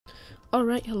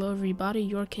Alright, hello everybody,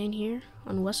 Yorkane here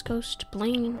on Westcoast,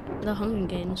 playing the Hunger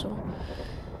Games. So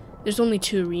there's only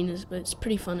 2 arenas, but it's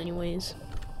pretty fun anyways.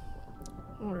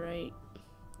 Alright.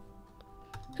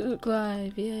 Cook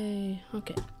live, yay.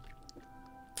 Okay.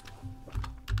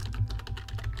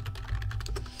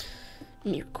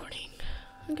 Me recording.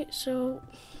 Okay, so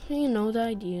you know the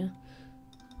idea.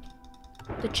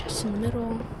 The chests in the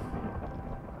middle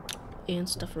and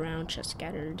stuff around, chests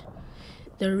scattered.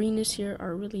 The arenas here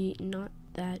are really not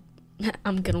that.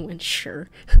 I'm gonna win, sure.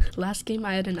 Last game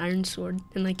I had an iron sword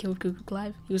and I killed Cuckoo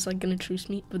Clive. He was like gonna truce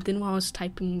me, but then while I was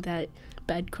typing that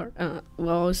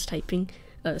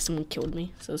someone killed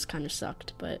me, so it's kind of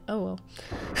sucked. But oh well,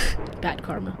 bad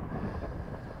karma.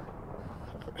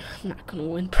 I'm not gonna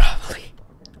win probably.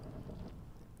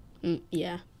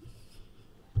 Yeah,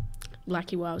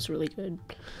 Blackie WoW is really good.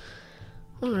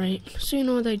 All right, so you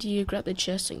know the idea. Grab the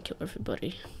chest and kill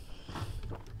everybody.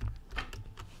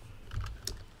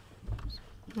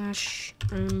 Alright,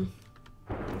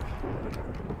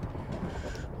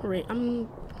 I'm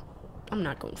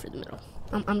not going for the middle.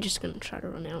 I'm just gonna try to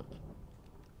run out.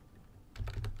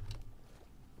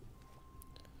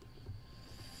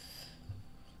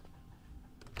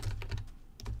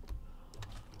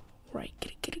 Right,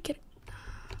 get it.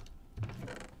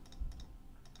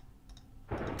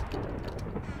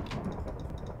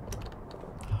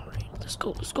 Alright, let's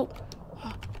go.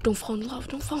 Oh, don't fall in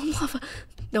lava.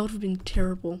 That would have been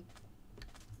terrible.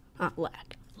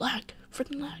 Lag,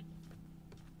 freaking lag.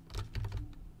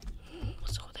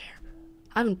 Let's go there.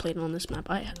 I haven't played on this map.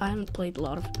 I haven't played a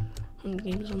lot of Hunger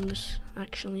Games on this,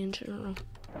 actually, in general.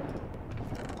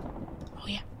 Oh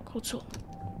yeah, cold sword.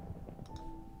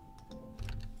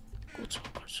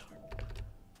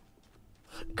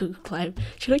 Good Clive.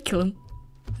 Should I kill him?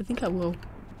 I think I will.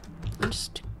 I'm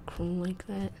just cruel like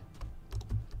that.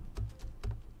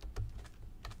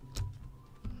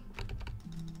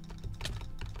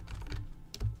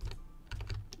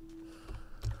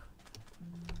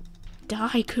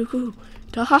 Die, Cuckoo!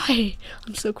 Die!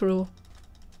 I'm so cruel.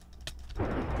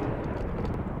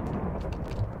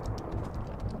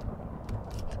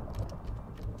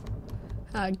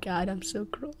 Oh god, I'm so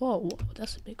cruel. Oh, whoa,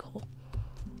 that's a big hole.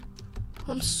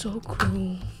 I'm so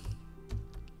cruel.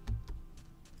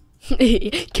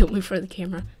 Kill me for the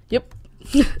camera. Yep.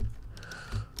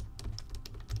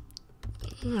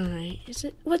 Alright, is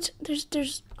it? What's.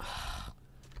 There's. Oh,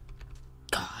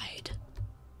 God.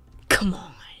 Come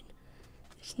on.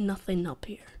 There's nothing up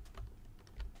here.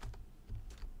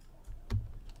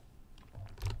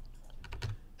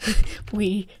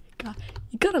 You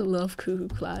gotta love Cuckoo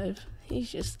Clive.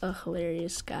 He's just a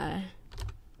hilarious guy.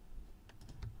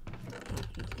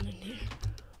 Nothing in here.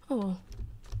 Oh well.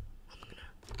 I'm gonna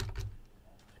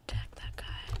attack that guy.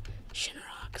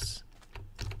 Shinrocks.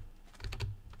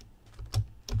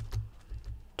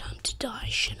 Time to die,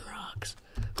 Shinrocks.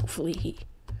 Hopefully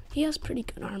he has pretty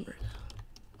good armor though.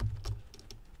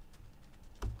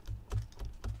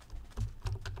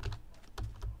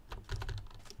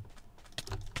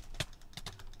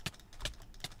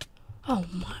 Oh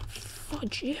my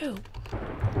fudge, you.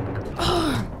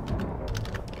 Oh.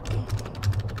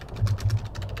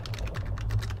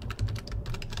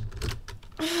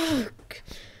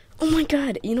 Oh my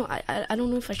god, you know, I don't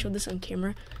know if I showed this on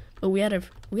camera, but we had a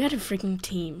freaking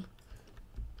team.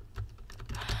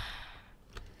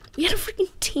 We had a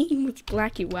freaking team with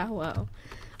Blackie WoW.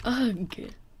 Ugh.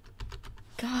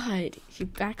 God, you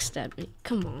backstabbed me.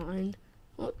 Come on.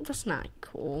 Well, that's not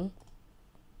cool.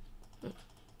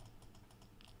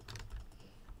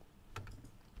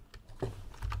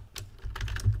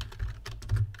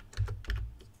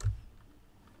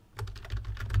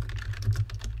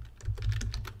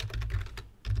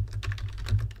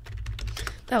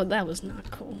 That was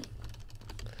not cool.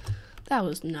 That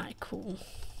was not cool.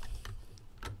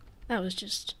 That was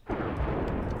just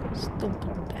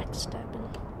stupid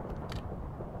backstabbing.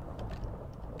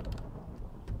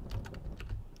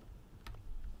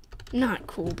 Not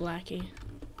cool, Blackie.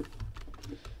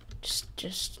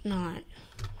 Just not.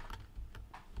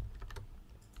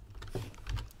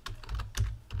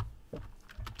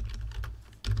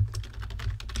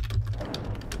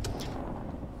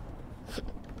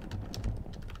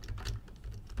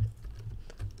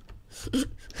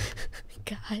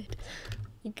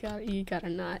 God, you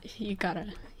gotta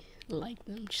like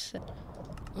them. Just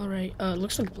alright,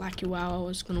 looks like Blackie WoW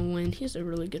is gonna win. He's a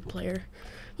really good player.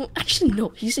 Well, actually, no,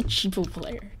 he's a cheapo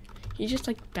player. He just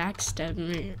like backstabbed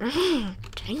me.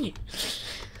 Dang it.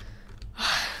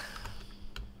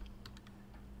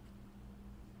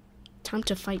 Time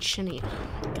to fight Shinny.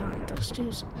 God, those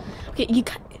dudes. Okay, you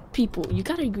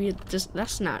gotta agree that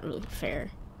that's not really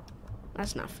fair.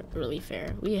 That's not really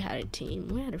fair. We had a team.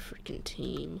 We had a freaking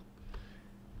team.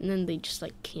 And then they just,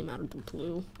 like, came out of the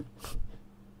blue.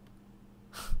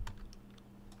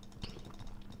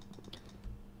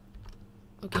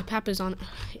 Okay, Pap is on.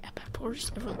 Yeah,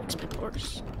 Papors. Everyone likes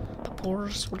Papors.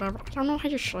 Papors, whatever. I don't know how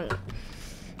you say it.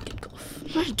 Get golf.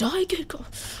 I'm gonna die, get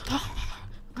golf.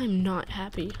 I'm not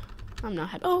happy. I'm not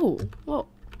happy. Oh, well,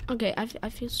 okay, I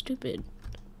feel stupid.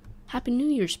 Happy New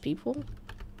Year's, people.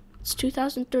 It's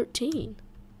 2013.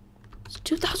 It's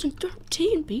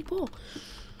 2013, people.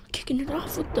 Kicking it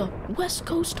off with the West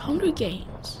Coast Hunger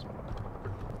Games.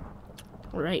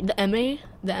 Alright, the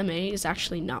MA is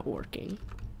actually not working.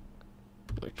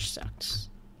 Which sucks.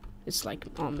 It's like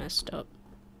all messed up.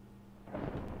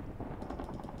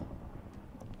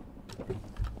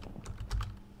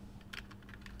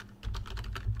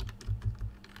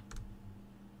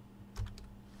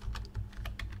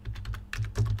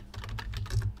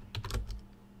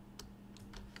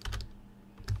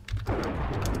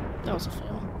 That was a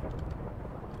fail.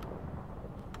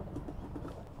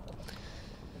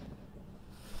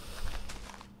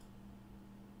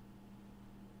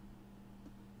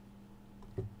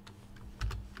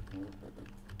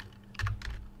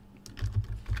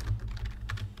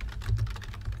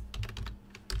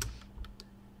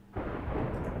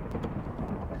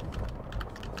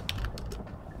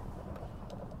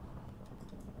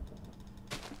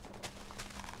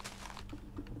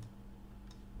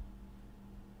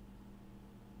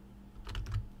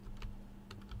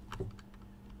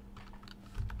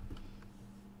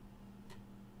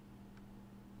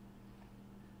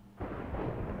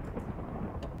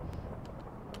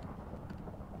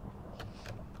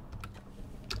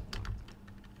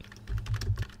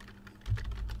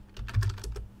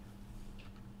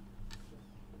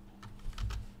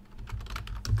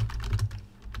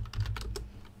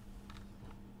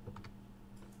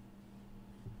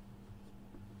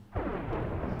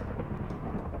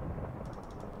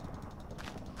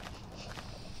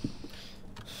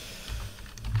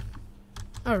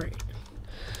 Alright.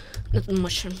 Nothing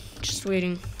much. I'm just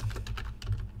waiting.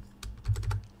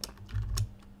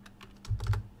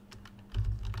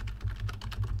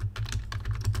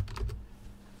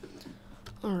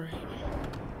 Alright.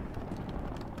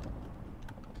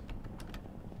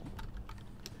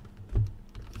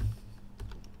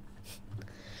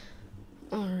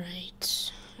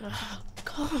 Alright. Oh,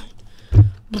 God.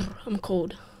 I'm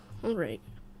cold. Alright.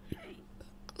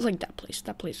 I like that place.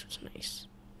 That place was nice.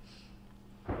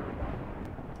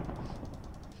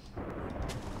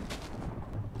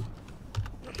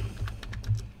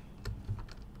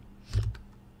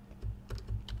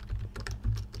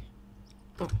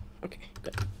 Oh, okay,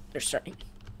 good. They're starting.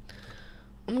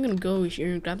 I'm gonna go over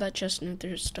here and grab that chest, and if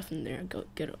there's stuff in there, go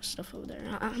get stuff over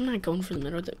there. I'm not going for the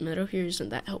middle. The middle here isn't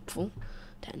that helpful.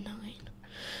 10, 9,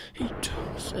 8,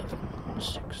 7,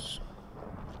 6.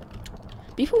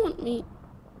 People want me.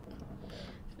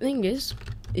 Thing is,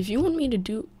 if you want me to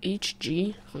do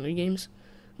HG Hunger Games,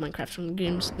 Minecraft Hunger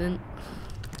Games, then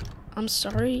I'm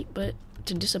sorry, but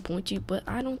to disappoint you, but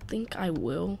I don't think I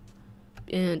will.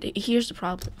 And here's the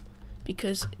problem,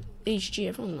 because HG,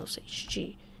 everyone loves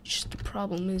HG. Just the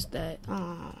problem is that,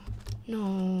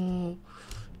 no,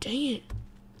 dang it,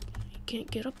 you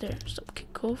can't get up there. Stop,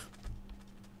 kick off.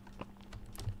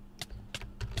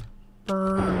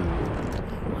 Burn.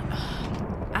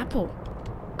 What? Apple.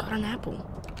 Got an apple.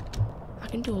 I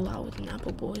can do a lot with an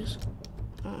apple, boys.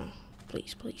 Oh,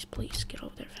 please, please, please, get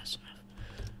over there fast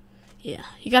enough. Yeah,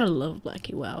 you gotta love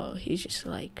Blackie Wow. He's just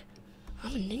like,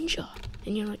 I'm a ninja.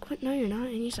 And you're like, what? No, you're not.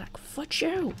 And he's like, fuck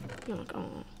you. You're like,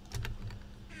 oh.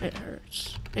 It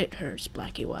hurts. It hurts,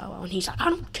 Blackie Wow. And he's like, I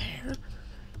don't care.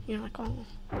 And you're like, oh.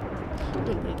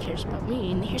 Nobody cares about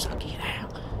me. And here's like, get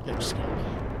out. No, just kidding.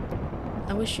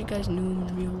 I wish you guys knew him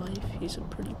in real life. He's a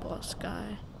pretty boss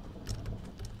guy.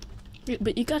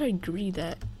 But you gotta agree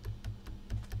that...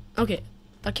 Okay,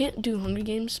 I can't do Hunger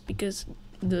Games because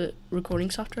the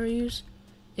recording software I use,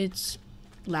 it's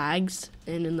lags,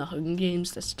 and in the Hunger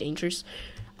Games, that's dangerous.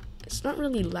 It's not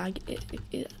really lag.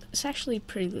 It's actually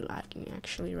pretty lagging,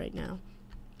 actually, right now.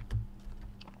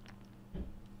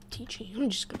 TG, I'm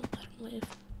just gonna let him live.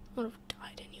 I would have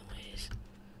died anyways.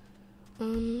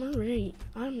 Alright.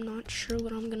 I'm not sure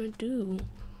what I'm gonna do.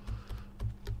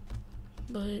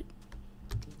 But...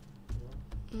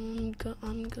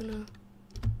 I'm gonna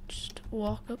just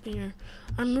walk up here.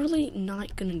 I'm really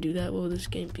not gonna do that well this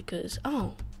game because,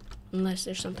 oh, unless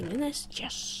there's something in this.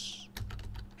 Yes!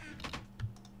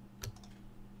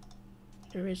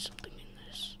 There is something in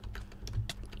this.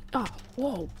 Oh,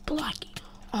 whoa, Blackie.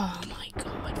 Oh my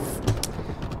god.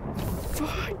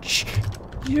 Fudge!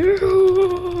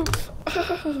 You!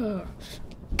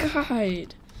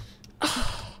 God.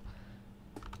 Oh.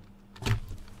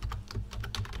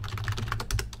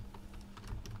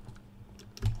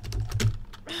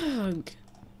 Ugh.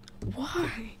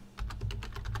 Why?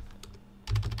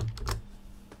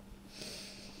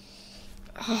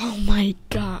 Oh my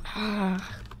God.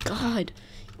 God.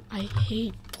 I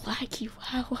hate Blackie.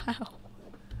 Wow.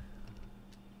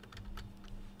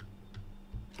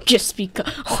 Just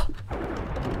because. Oh.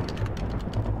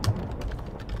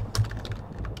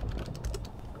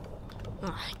 Oh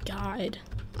my God.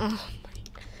 Oh my.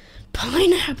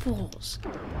 Pineapples.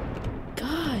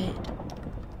 God.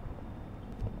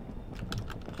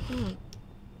 Oh.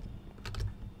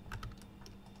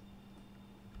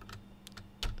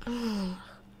 Oh.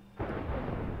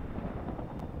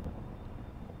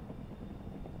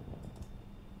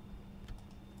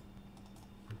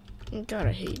 God,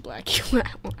 I hate Blackie.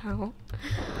 Wow.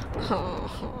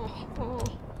 Oh,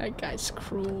 that guy's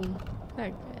cruel.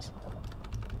 That guy's.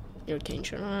 You can't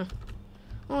try.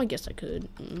 Oh, I guess I could.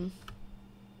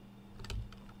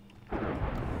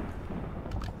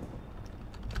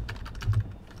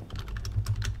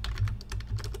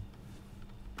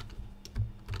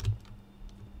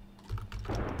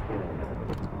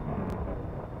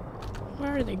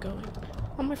 Where are they going?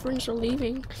 All my friends are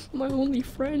leaving. My only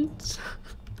friends.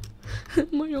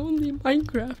 My only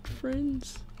Minecraft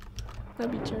friends.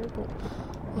 That'd be terrible.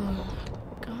 Oh,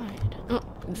 God. Oh,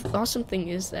 the awesome thing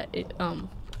is that it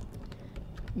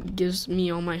gives me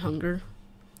all my hunger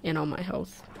and all my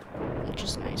health, which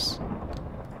is nice.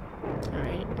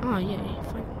 Alright. Oh, yay.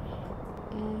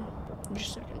 Finally.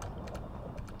 Just a second.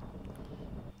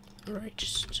 Alright,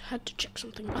 just had to check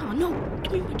something. Oh, no!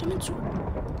 Give me my diamond sword!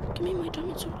 Give me my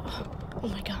diamond sword! Oh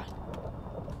my God.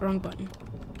 Wrong button.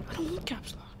 I don't want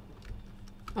caps lock.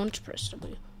 I want to press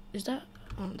W. Is that...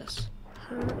 Oh, that's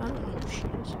her. I don't know who she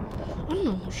is. I don't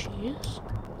know who she is.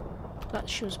 I thought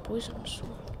she was Poison's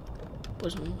one.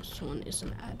 Poison's one is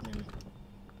an admin.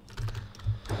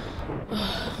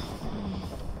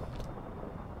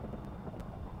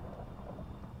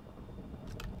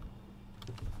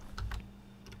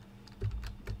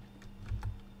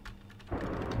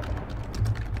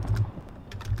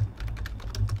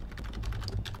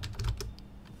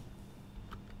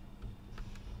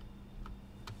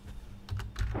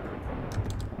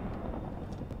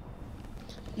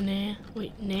 Nah,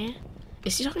 wait, nah?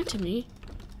 Is he talking to me?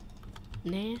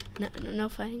 Nah, no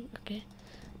fighting? Okay.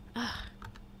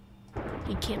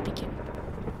 He can't be kidding.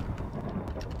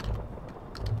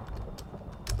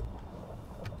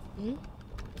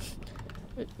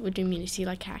 What do you mean? Is he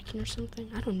like hacking or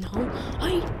something? I don't know.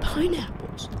 I eat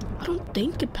pineapples. I don't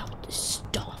think about this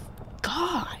stuff.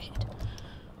 God.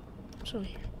 What's over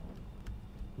here?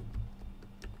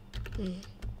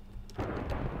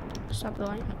 Stop the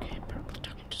light. Okay, probably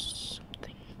talking to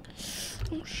something.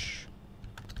 Oh, shh.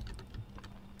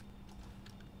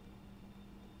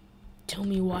 Tell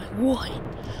me why. What?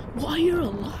 Why you're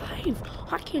alive?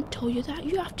 I can't tell you that.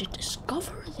 You have to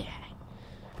discover that.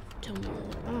 Tell me.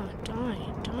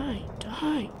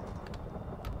 Die.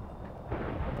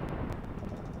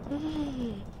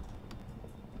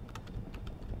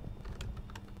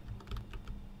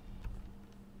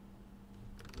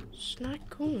 It's not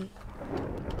cool.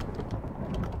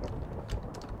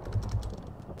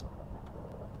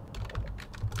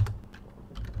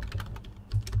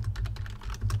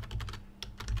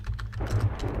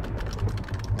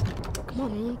 Come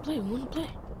on, we wanna play.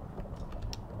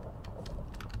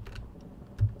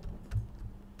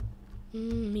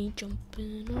 Me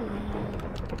jumping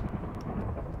around.